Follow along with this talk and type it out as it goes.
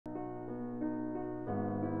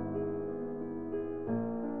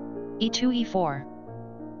e2 e4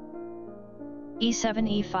 e7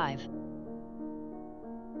 e5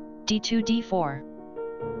 d2 d4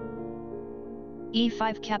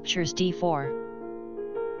 e5 captures d4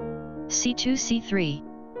 c2 c3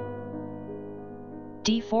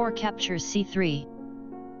 d4 captures c3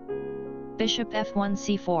 bishop f1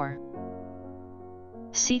 c4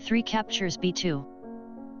 c3 captures b2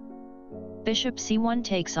 bishop c1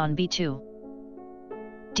 takes on b2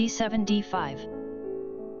 d7 d5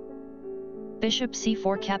 bishop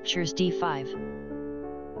c4 captures d5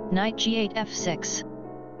 knight g8 f6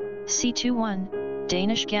 c21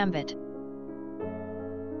 Danish Gambit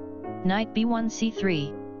knight b1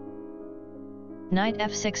 c3 knight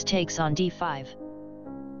f6 takes on d5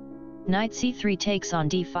 knight c3 takes on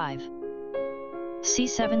d5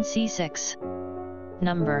 c7 c6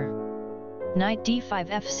 number knight d5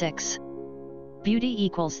 f6 beauty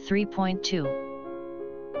equals 3.2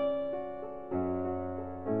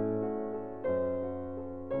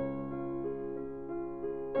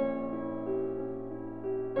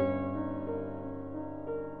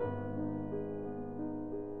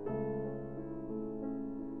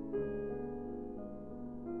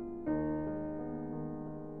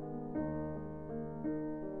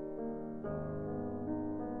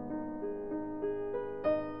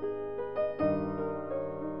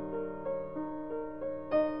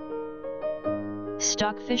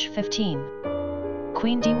 Stockfish 15.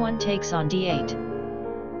 Queen d1 takes on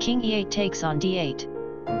d8. King e8 takes on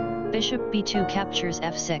d8. Bishop b2 captures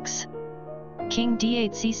f6. King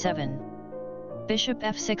d8 c7. Bishop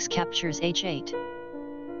f6 captures h8.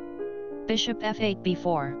 Bishop f8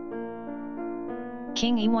 b4.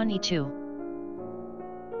 King e1 e2.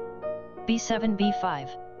 b7 b5.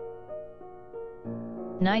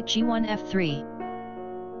 Knight g1 f3.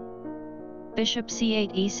 Bishop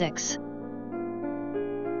c8 e6.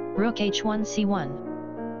 Rook h1 c1.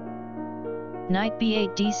 Knight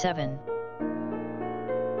b8 d7.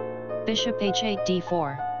 Bishop h8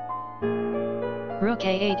 d4. Rook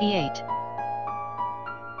a8 e8.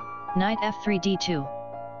 Knight f3 d2.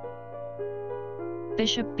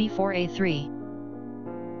 Bishop b4 a3.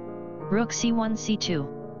 Rook c1 c2.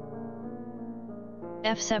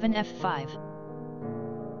 f7 f5.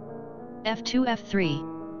 f2 f3.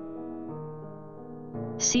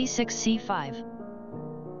 c6 c5.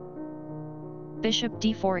 Bishop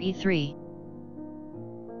d4 e3.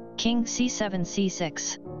 King c7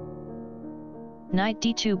 c6. Knight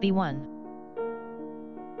d2 b1.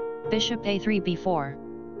 Bishop a3 b4.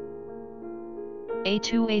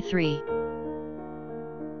 a2 a3.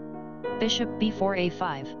 Bishop b4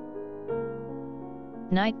 a5.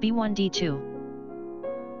 Knight b1 d2.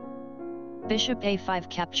 Bishop a5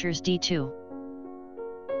 captures d2.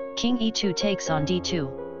 King e2 takes on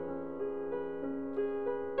d2.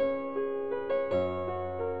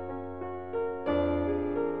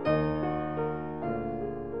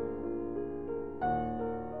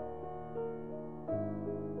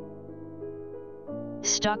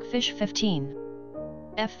 Stockfish 15.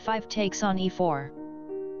 f5 takes on e4.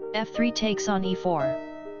 f3 takes on e4.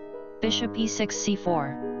 Bishop e6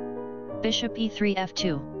 c4. Bishop e3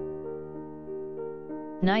 f2.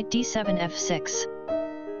 Knight d7 f6.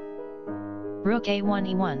 Rook a1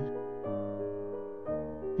 e1.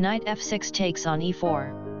 Knight f6 takes on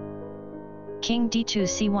e4. King d2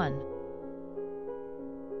 c1.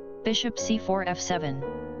 Bishop c4 f7.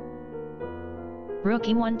 Rook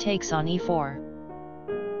e1 takes on e4.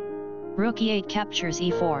 Rook e8 captures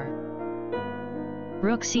e4.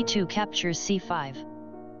 Rook c2 captures c5.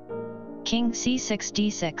 King c6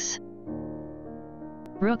 d6.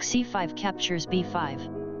 Rook c5 captures b5.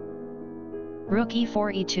 Rook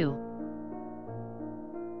e4 e2.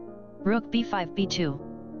 Rook b5 b2.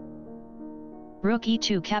 Rook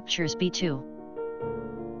e2 captures b2.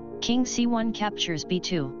 King c1 captures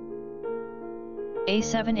b2.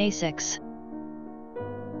 a7 a6.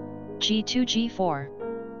 g2 g4.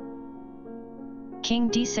 King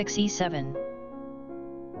d6 e7.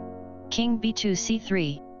 King b2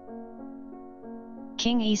 c3.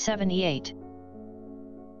 King e7 e8.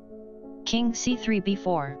 King c3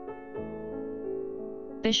 b4.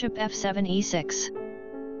 Bishop f7 e6.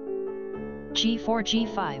 g4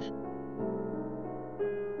 g5.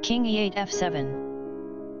 King e8 f7.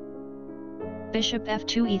 Bishop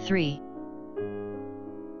f2 e3.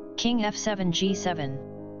 King f7 g7.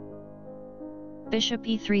 Bishop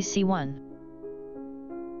e3 c1.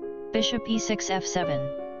 Bishop e6 f7.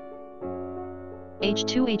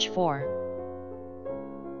 h2 h4.